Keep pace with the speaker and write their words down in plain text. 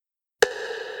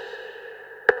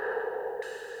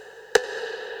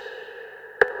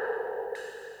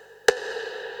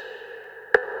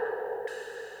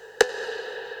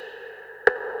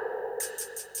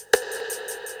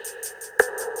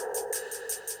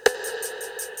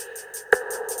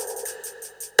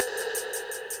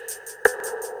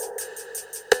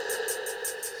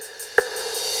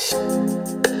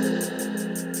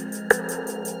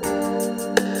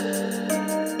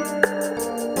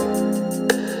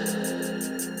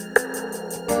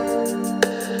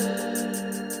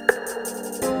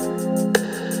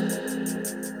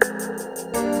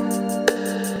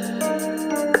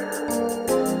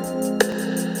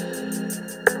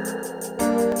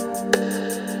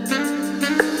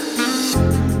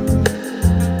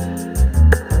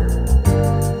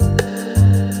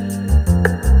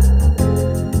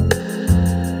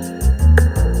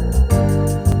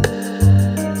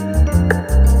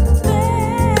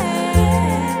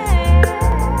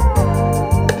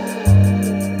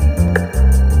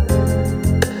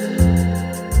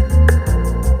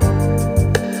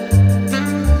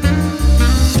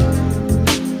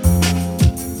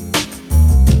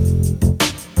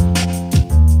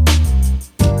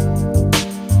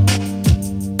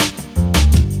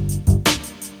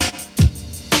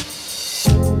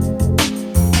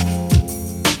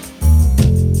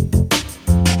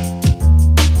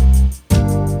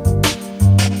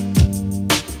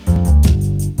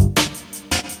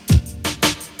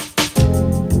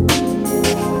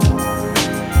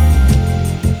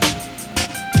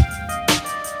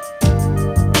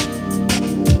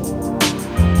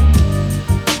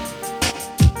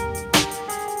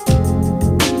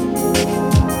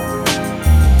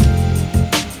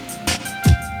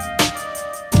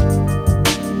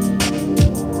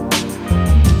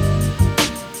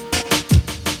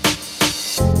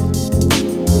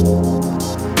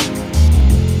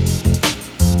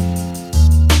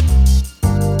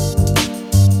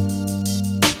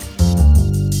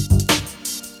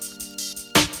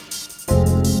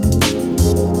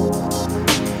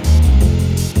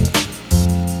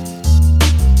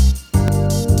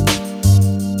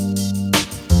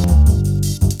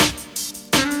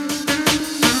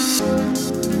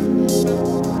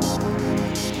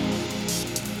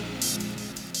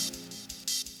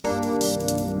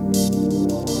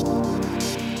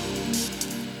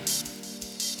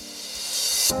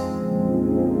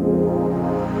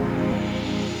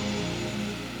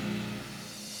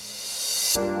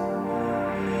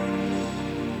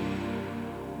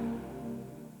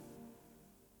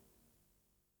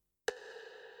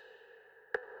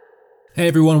Hey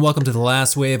everyone, welcome to The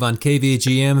Last Wave on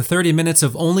KVGM. 30 minutes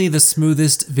of only the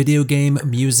smoothest video game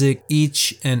music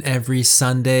each and every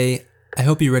Sunday. I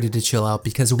hope you're ready to chill out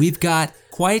because we've got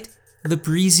quite the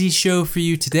breezy show for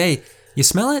you today. You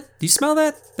smell it? Do you smell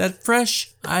that? That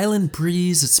fresh island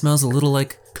breeze? It smells a little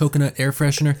like coconut air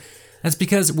freshener. That's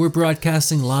because we're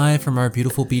broadcasting live from our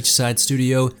beautiful beachside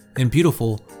studio in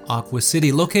beautiful Aqua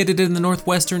City, located in the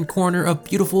northwestern corner of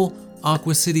beautiful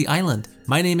Aqua City Island.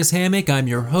 My name is Hammock, I'm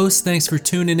your host. Thanks for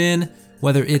tuning in,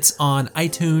 whether it's on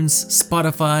iTunes,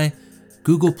 Spotify,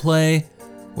 Google Play,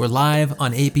 or live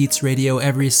on 8 Beats Radio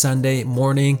every Sunday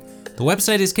morning. The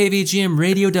website is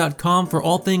kvgmradio.com for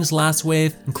all things Last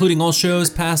Wave, including all shows,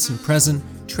 past and present,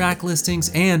 track listings,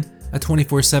 and a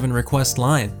 24/7 request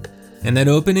line. And that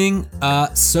opening,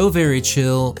 so very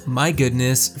chill, my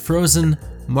goodness, frozen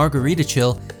margarita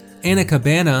chill, and a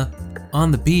cabana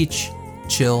on the beach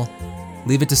chill.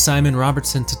 Leave it to Simon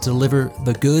Robertson to deliver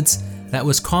the goods. That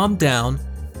was Calm Down.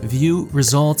 View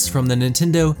results from the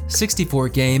Nintendo 64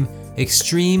 game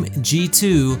Extreme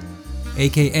G2,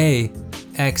 aka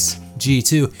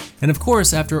XG2. And of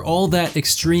course, after all that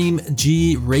Extreme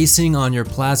G racing on your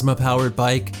plasma-powered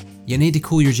bike, you need to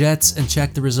cool your jets and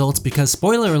check the results because,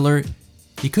 spoiler alert,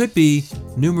 you could be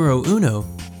numero uno.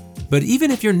 But even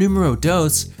if you're numero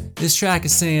dos, this track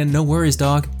is saying, no worries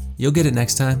dog, you'll get it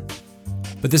next time.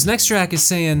 But this next track is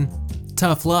saying,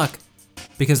 tough luck,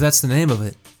 because that's the name of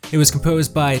it. It was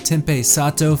composed by Tenpei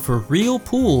Sato for Real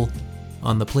Pool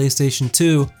on the PlayStation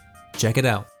 2. Check it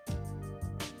out.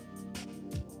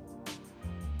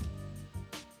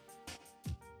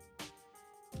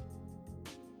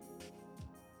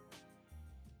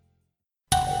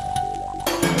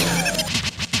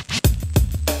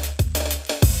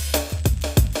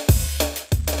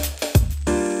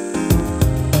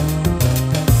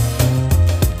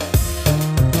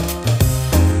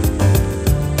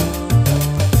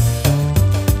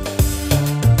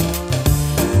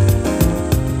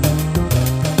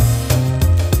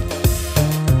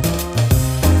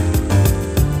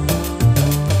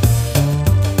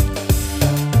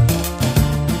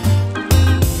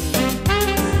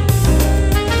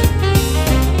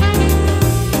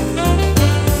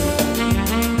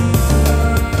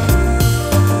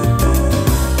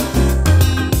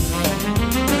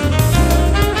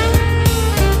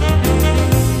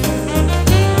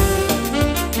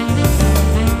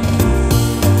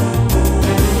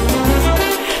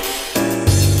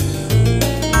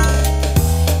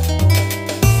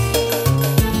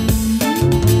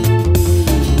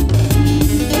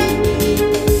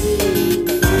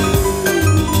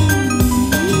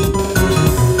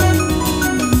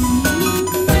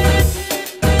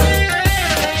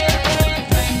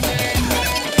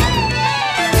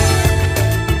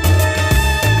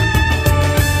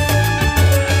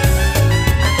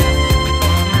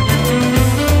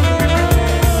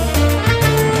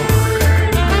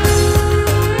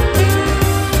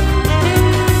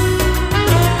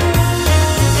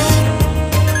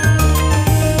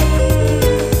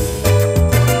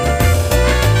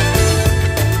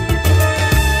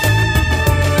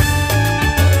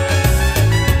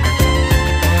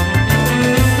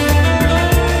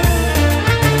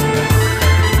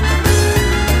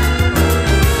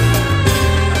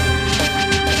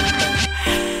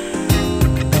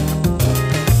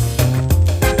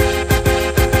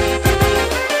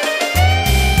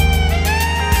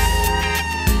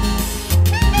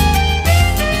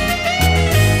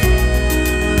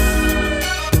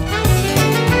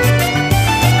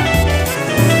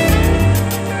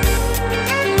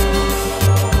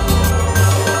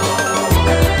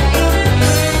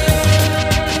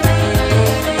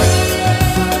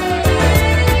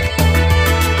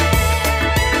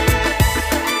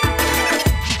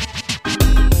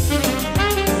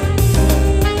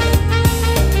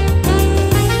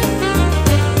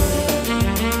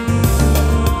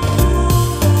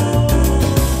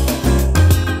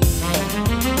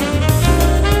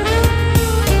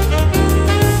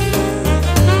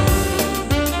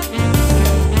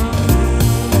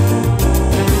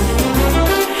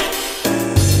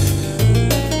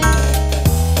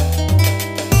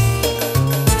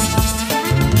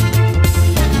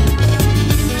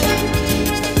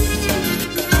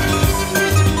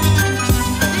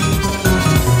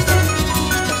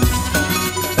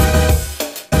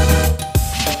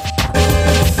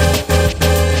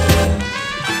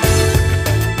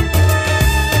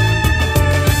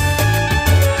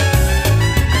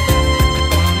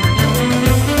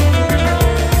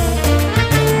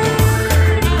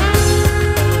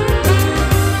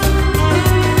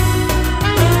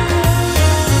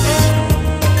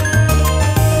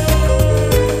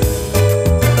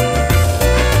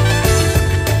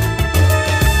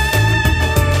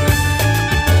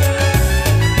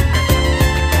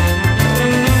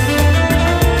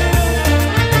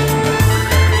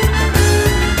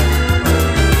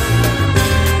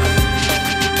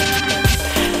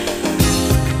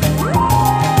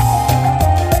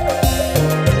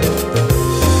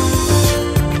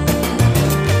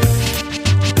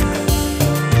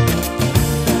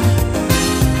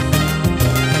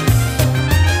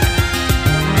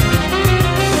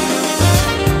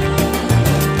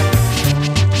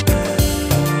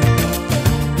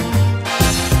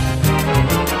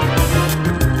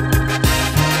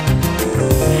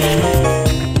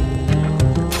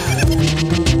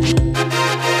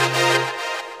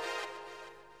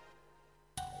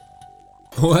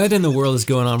 What in the world is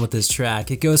going on with this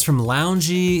track? It goes from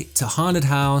loungy to haunted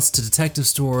house to detective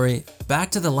story,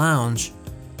 back to the lounge,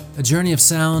 a journey of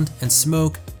sound and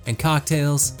smoke and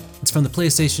cocktails. It's from the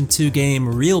PlayStation 2 game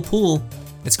Real Pool.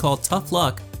 It's called Tough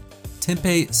Luck.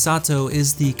 Tenpei Sato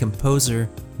is the composer.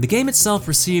 The game itself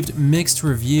received mixed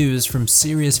reviews from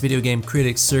serious video game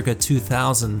critics circa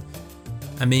 2000.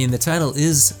 I mean, the title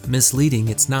is misleading.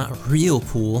 It's not Real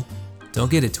Pool. Don't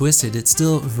get it twisted, it's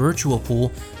still Virtual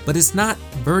Pool, but it's not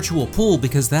Virtual Pool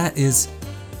because that is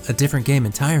a different game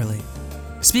entirely.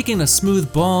 Speaking of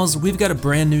smooth balls, we've got a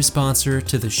brand new sponsor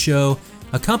to the show,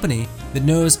 a company that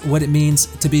knows what it means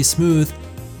to be smooth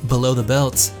below the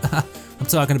belt. I'm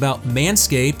talking about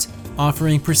Manscaped,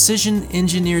 offering precision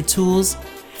engineered tools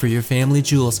for your family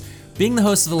jewels. Being the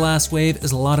host of The Last Wave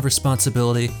is a lot of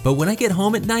responsibility, but when I get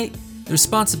home at night, the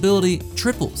responsibility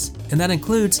triples, and that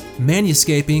includes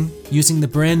manscaping using the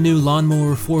brand new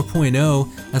Lawnmower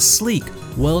 4.0, a sleek,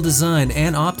 well-designed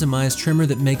and optimized trimmer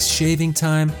that makes shaving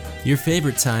time your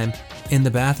favorite time in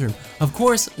the bathroom. Of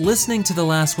course, listening to The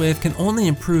Last Wave can only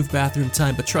improve bathroom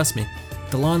time, but trust me,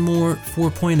 the Lawnmower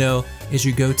 4.0 is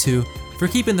your go-to for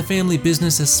keeping the family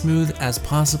business as smooth as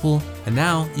possible. And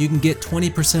now you can get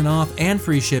 20% off and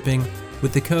free shipping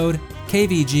with the code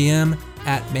KVGM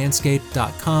at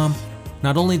manscaped.com.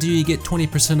 Not only do you get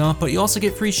 20% off, but you also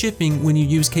get free shipping when you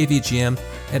use KVGM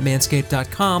at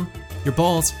manscaped.com. Your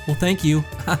balls will thank you.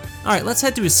 Alright, let's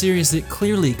head to a series that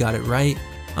clearly got it right.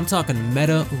 I'm talking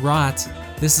Meta Rot.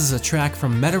 This is a track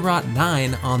from Meta Rot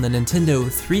 9 on the Nintendo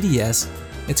 3DS.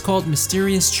 It's called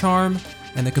Mysterious Charm,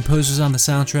 and the composers on the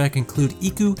soundtrack include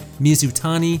Iku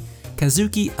Mizutani,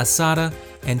 Kazuki Asada,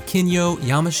 and Kinyo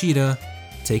Yamashita.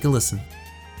 Take a listen.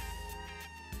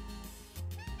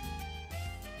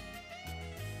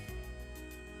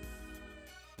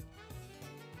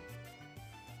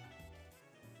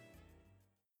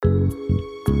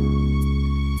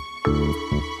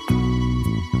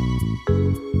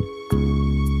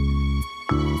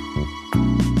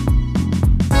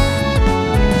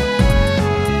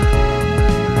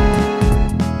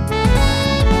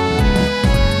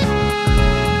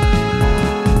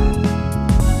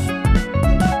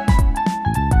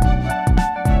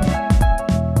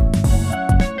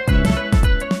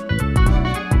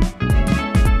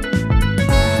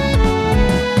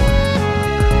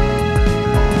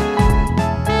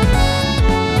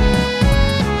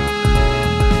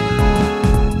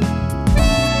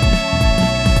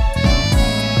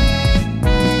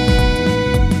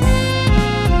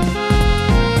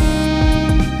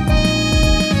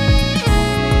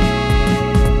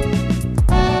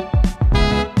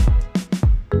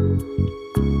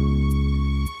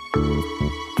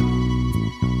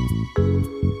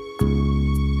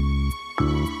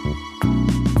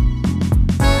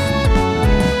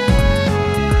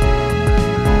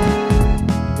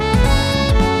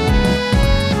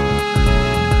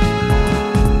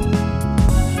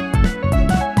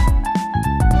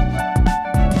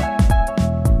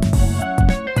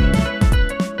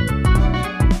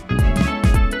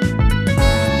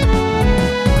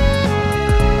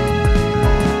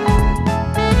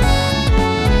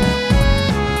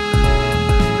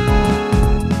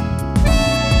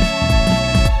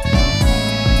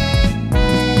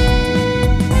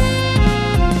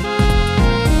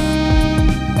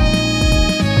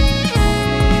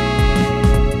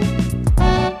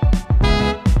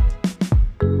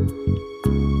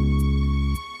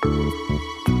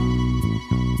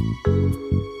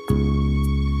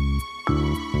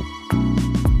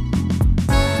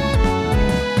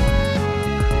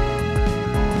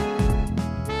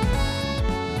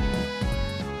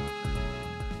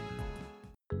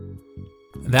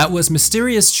 That was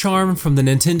Mysterious Charm from the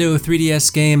Nintendo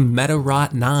 3DS game Meta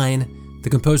Rot 9. The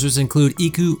composers include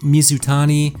Iku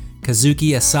Mizutani,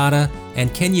 Kazuki Asada,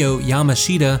 and Kenyo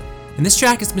Yamashita, and this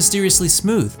track is mysteriously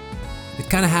smooth. It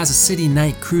kind of has a city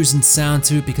night cruising sound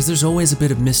to it because there's always a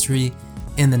bit of mystery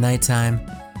in the nighttime.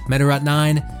 Meta Rot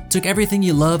 9 took everything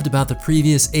you loved about the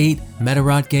previous 8 Meta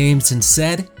Rot games and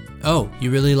said, oh, you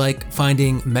really like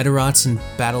finding Metarots and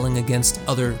battling against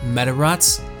other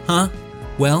Metarots? Huh?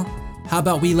 Well, how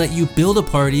about we let you build a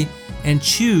party and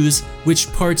choose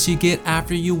which parts you get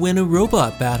after you win a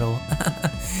robot battle?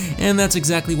 And that's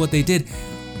exactly what they did.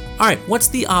 Alright, what's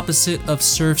the opposite of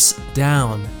Surf's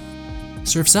Down?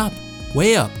 Surf's Up,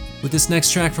 way up, with this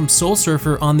next track from Soul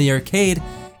Surfer on the arcade.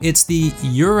 It's the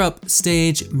Europe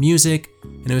stage music,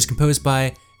 and it was composed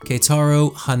by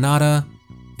Keitaro Hanada.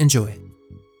 Enjoy.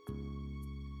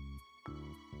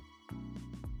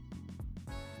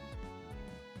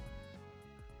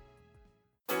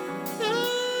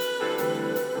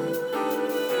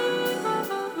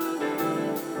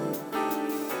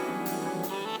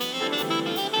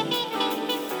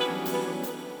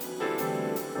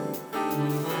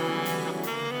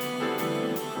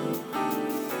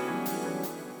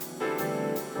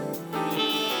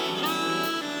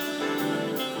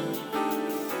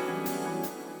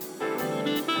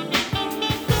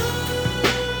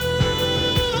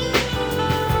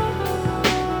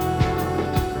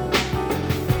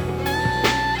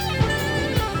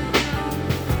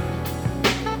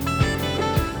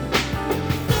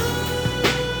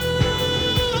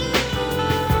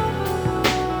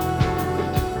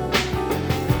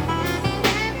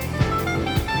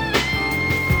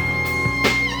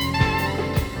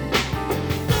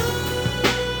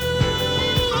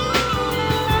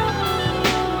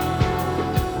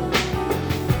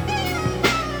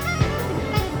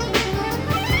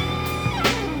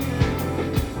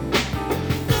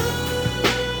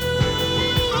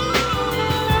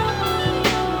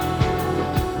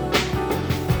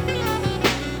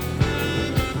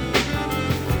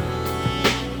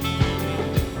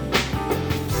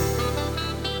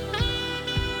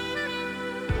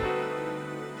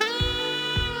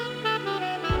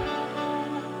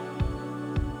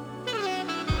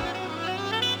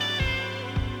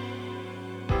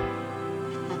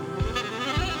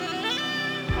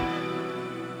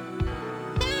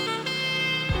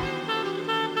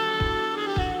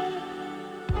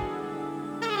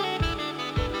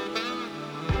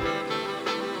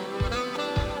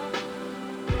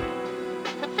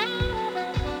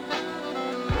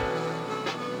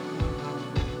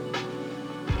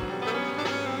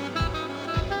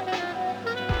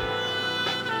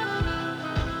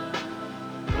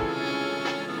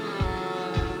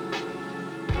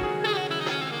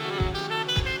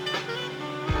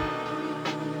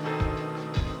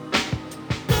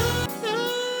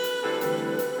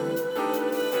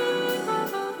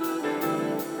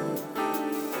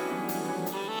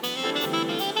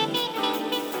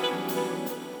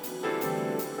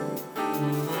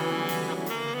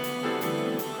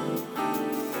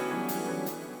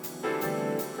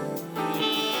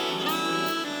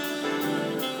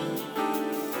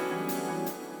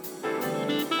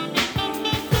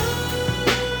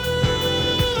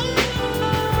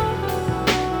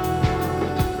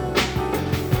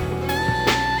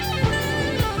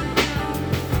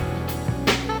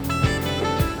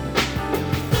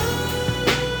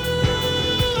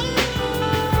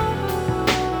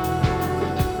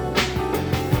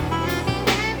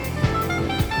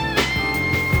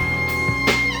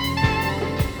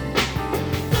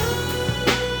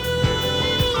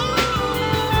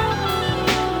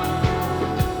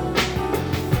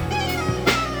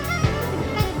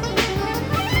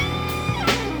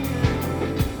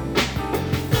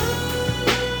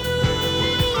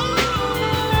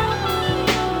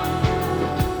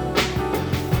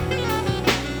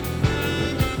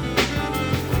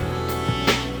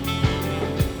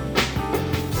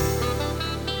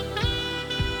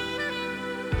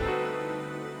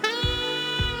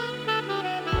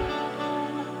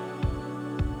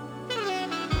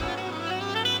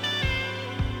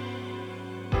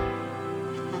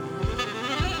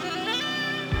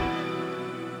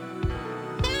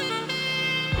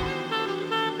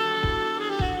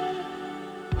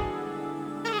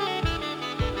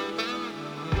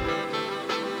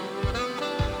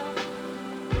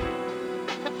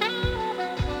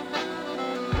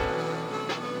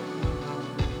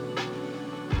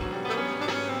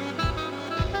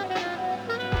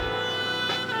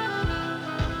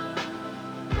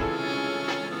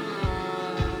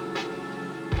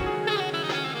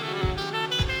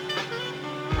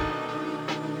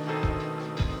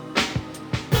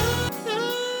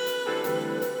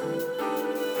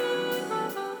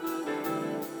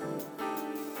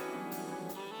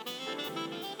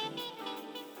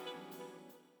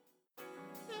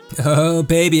 Oh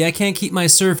baby, I can't keep my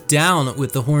surf down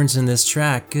with the horns in this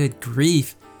track, good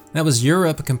grief. That was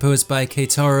Europe, composed by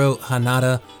Keitaro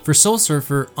Hanada for Soul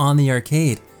Surfer on the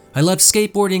arcade. I loved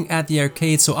skateboarding at the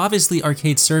arcade, so obviously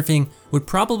arcade surfing would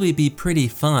probably be pretty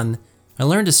fun. I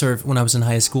learned to surf when I was in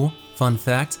high school, fun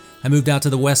fact. I moved out to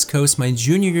the West Coast my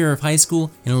junior year of high school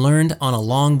and learned on a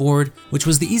longboard, which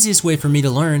was the easiest way for me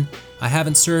to learn. I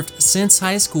haven't surfed since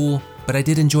high school, but I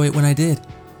did enjoy it when I did.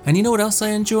 And you know what else I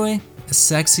enjoy? A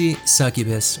sexy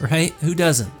succubus, right? Who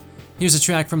doesn't? Here's a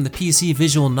track from the PC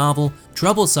visual novel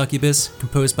Trouble Succubus,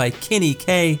 composed by Kenny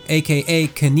K, aka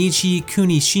Kenichi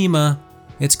Kunishima.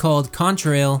 It's called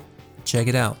Contrail. Check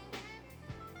it out.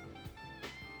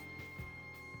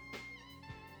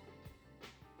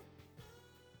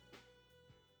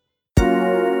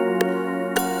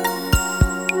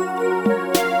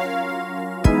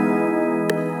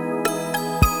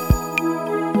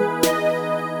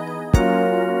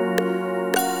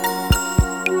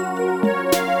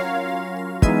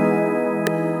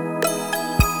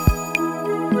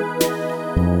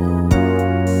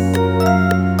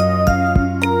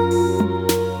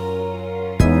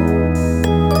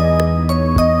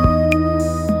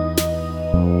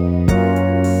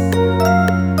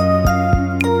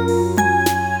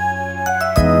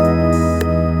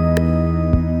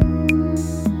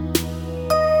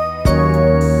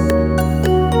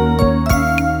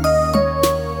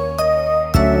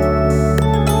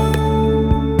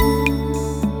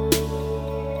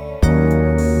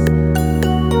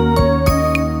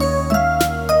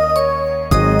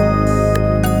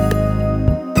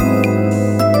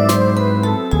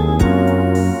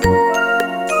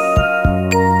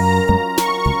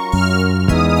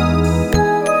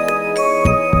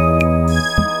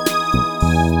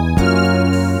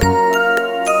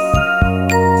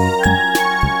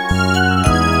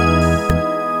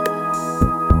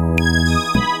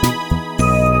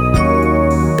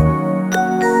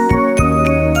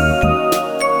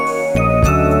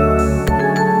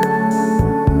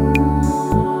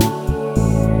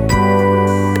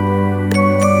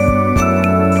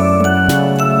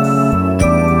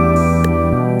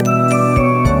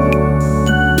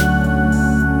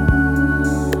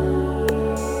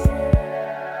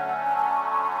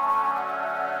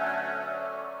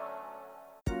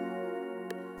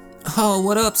 Oh,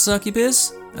 what up,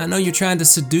 succubus? I know you're trying to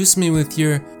seduce me with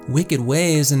your wicked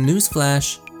ways, and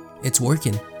newsflash, it's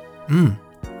working.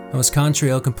 That was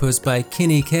Contrail, composed by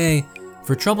Kenny K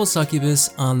for Trouble Succubus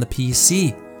on the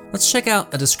PC. Let's check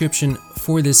out a description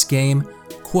for this game.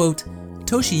 Quote,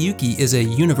 Toshiyuki is a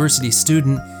university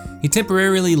student. He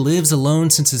temporarily lives alone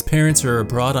since his parents are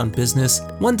abroad on business.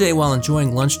 One day while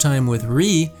enjoying lunchtime with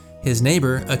Ri, his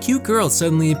neighbor, a cute girl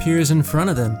suddenly appears in front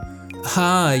of them.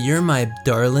 "Ah, you're my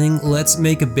darling, let's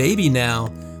make a baby now."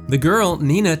 The girl,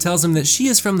 Nina, tells him that she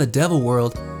is from the devil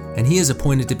world and he is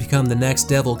appointed to become the next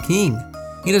devil king.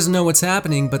 He doesn't know what's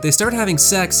happening, but they start having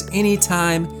sex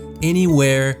anytime,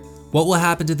 anywhere. What will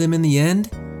happen to them in the end?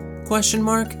 Question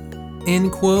mark?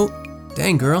 End quote.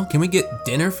 Dang girl, can we get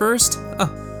dinner first?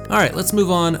 Alright, let's move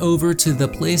on over to the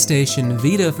PlayStation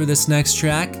Vita for this next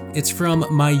track. It's from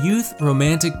My Youth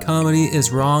Romantic Comedy Is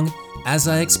Wrong, As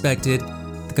I Expected.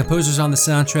 The composers on the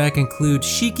soundtrack include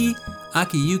Shiki,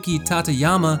 Akiyuki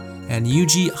Tateyama, and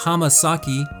Yuji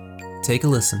Hamasaki. Take a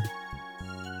listen.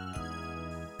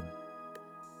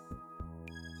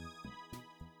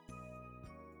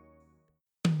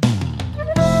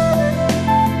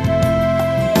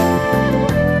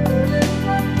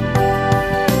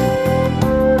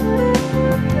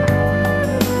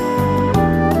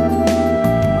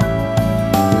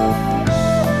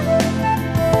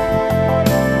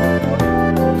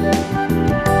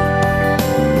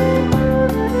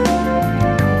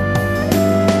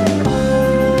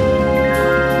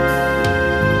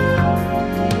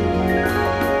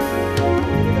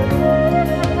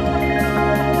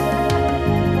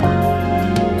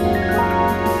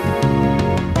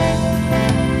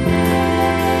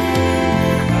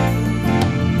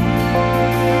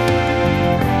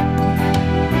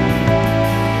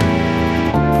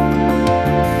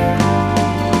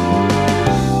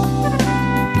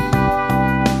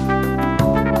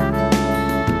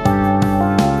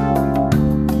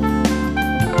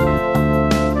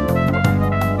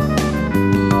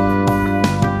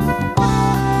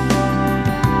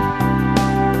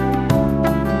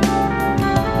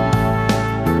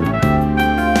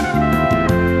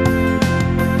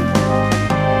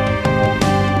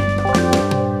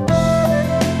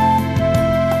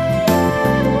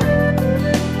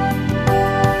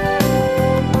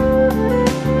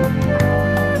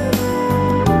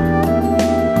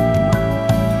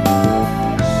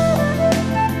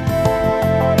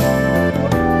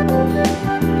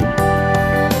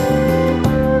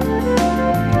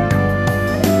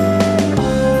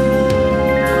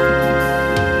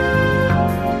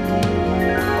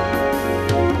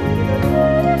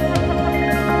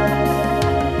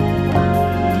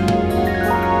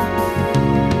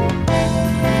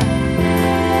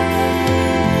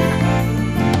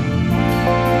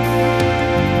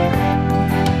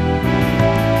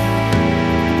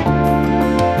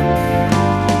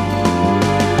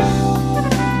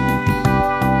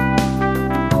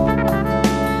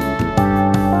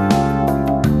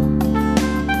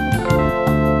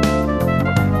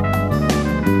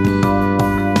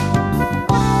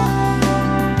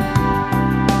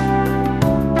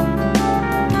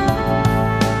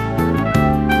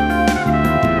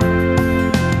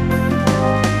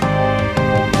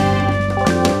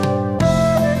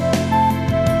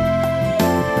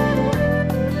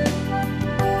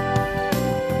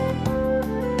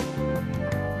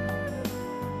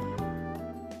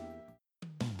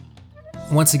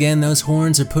 Once again, those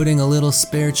horns are putting a little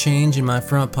spare change in my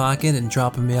front pocket and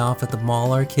dropping me off at the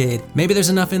mall arcade. Maybe there's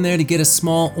enough in there to get a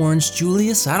small orange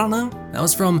Julius, I don't know. That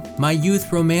was from My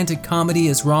Youth Romantic Comedy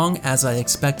Is Wrong As I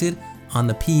Expected on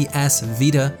the PS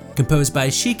Vita, composed by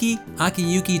Shiki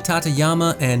Akiyuki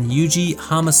Tateyama and Yuji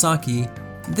Hamasaki.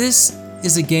 This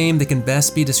is a game that can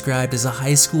best be described as a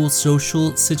high school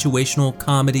social situational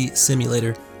comedy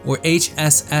simulator, or HSSSCS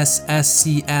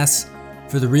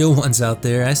for the real ones out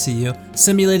there, I see you.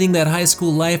 Simulating that high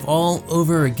school life all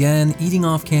over again, eating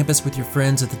off campus with your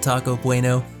friends at the Taco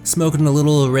Bueno, smoking a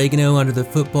little oregano under the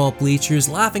football bleachers,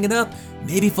 laughing it up,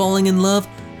 maybe falling in love,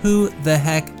 who the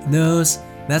heck knows?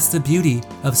 That's the beauty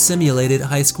of simulated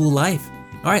high school life.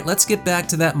 Alright, let's get back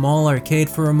to that mall arcade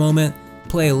for a moment,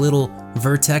 play a little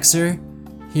Vertexer.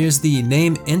 Here's the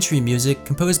name entry music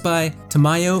composed by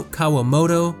Tamayo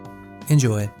Kawamoto.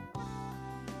 Enjoy.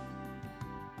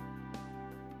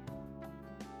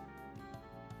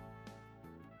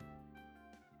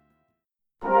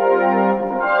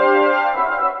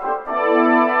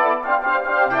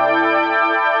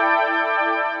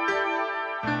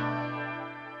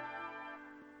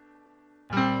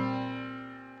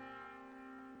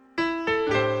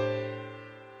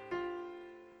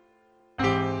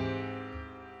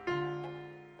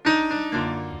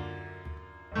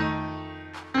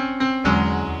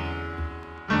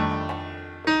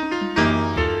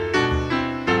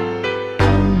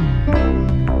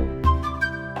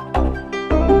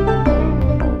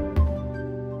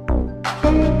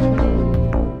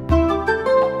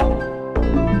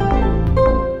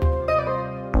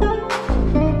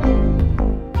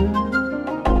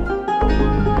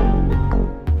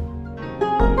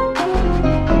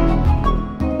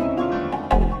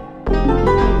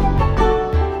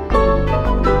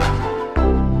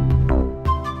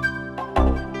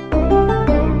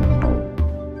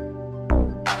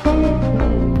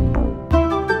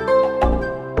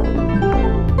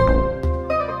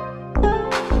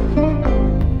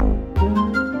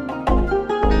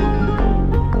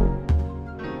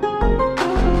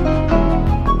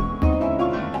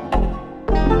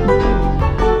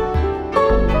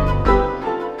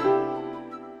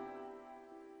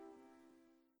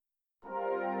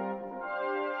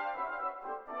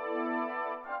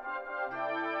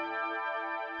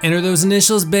 Enter those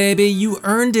initials, baby, you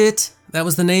earned it! That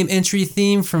was the name entry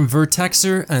theme from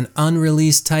Vertexer, an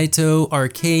unreleased Taito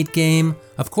arcade game.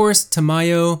 Of course,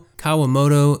 Tamayo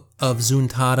Kawamoto of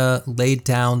Zuntata laid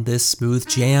down this smooth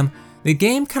jam. The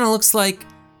game kinda looks like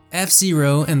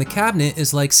F-Zero, and the cabinet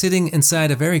is like sitting inside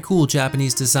a very cool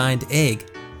Japanese designed egg.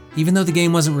 Even though the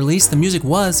game wasn't released, the music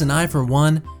was, and I, for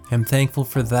one, am thankful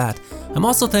for that. I'm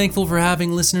also thankful for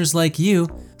having listeners like you,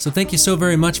 so thank you so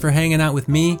very much for hanging out with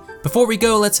me. Before we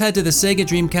go, let's head to the Sega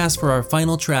Dreamcast for our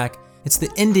final track. It's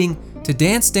the ending to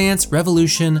Dance Dance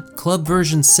Revolution Club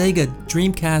Version Sega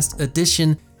Dreamcast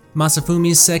Edition.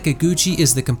 Masafumi Sekiguchi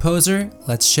is the composer.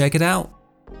 Let's check it out.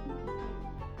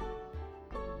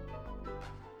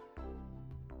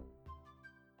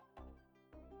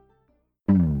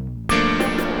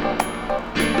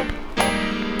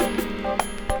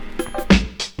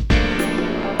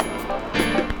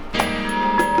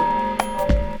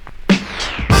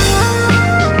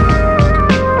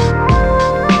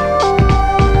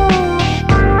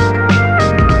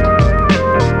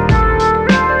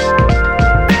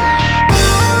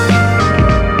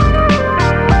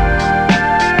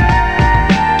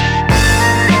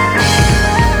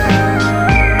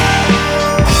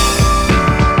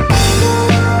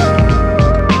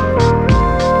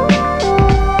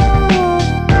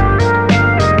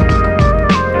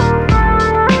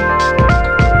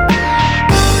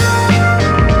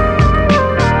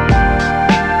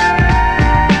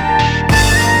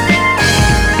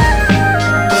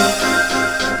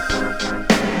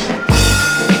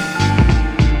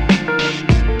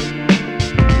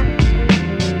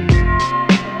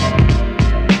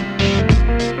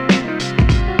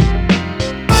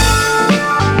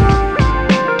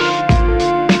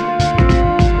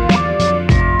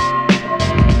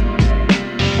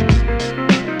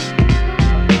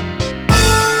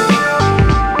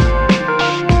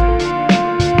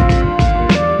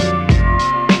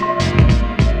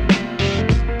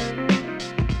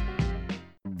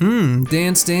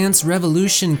 Dance Dance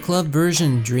Revolution Club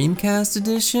Version Dreamcast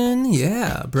Edition?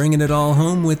 Yeah, bringing it all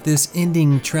home with this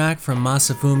ending track from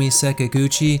Masafumi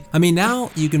Sekiguchi. I mean, now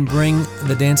you can bring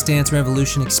the Dance Dance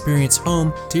Revolution experience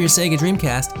home to your Sega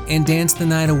Dreamcast and dance the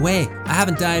night away. I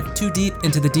haven't dived too deep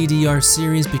into the DDR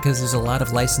series because there's a lot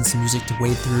of licensed music to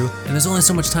wade through, and there's only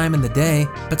so much time in the day,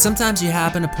 but sometimes you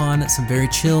happen upon some very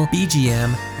chill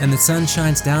BGM and the sun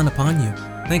shines down upon you.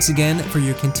 Thanks again for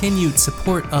your continued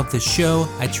support of the show.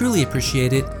 I truly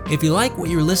appreciate it. If you like what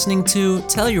you're listening to,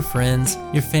 tell your friends,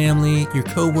 your family, your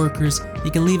coworkers.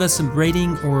 You can leave us a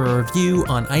rating or a review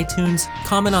on iTunes,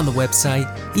 comment on the website,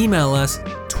 email us,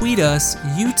 tweet us,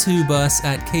 YouTube us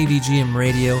at KVGM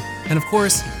Radio, and of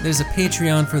course, there's a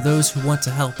Patreon for those who want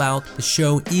to help out the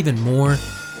show even more.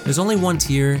 There's only one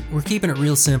tier, we're keeping it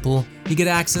real simple. You get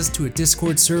access to a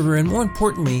Discord server, and more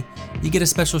importantly, you get a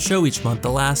special show each month,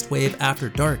 The Last Wave After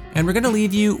Dark. And we're gonna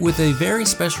leave you with a very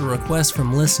special request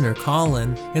from listener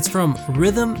Colin. It's from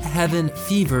Rhythm Heaven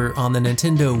Fever on the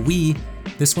Nintendo Wii.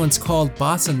 This one's called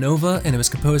Bossa Nova, and it was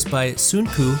composed by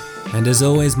Sunku. And as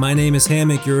always, my name is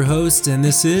Hammock, your host, and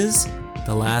this is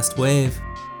The Last Wave.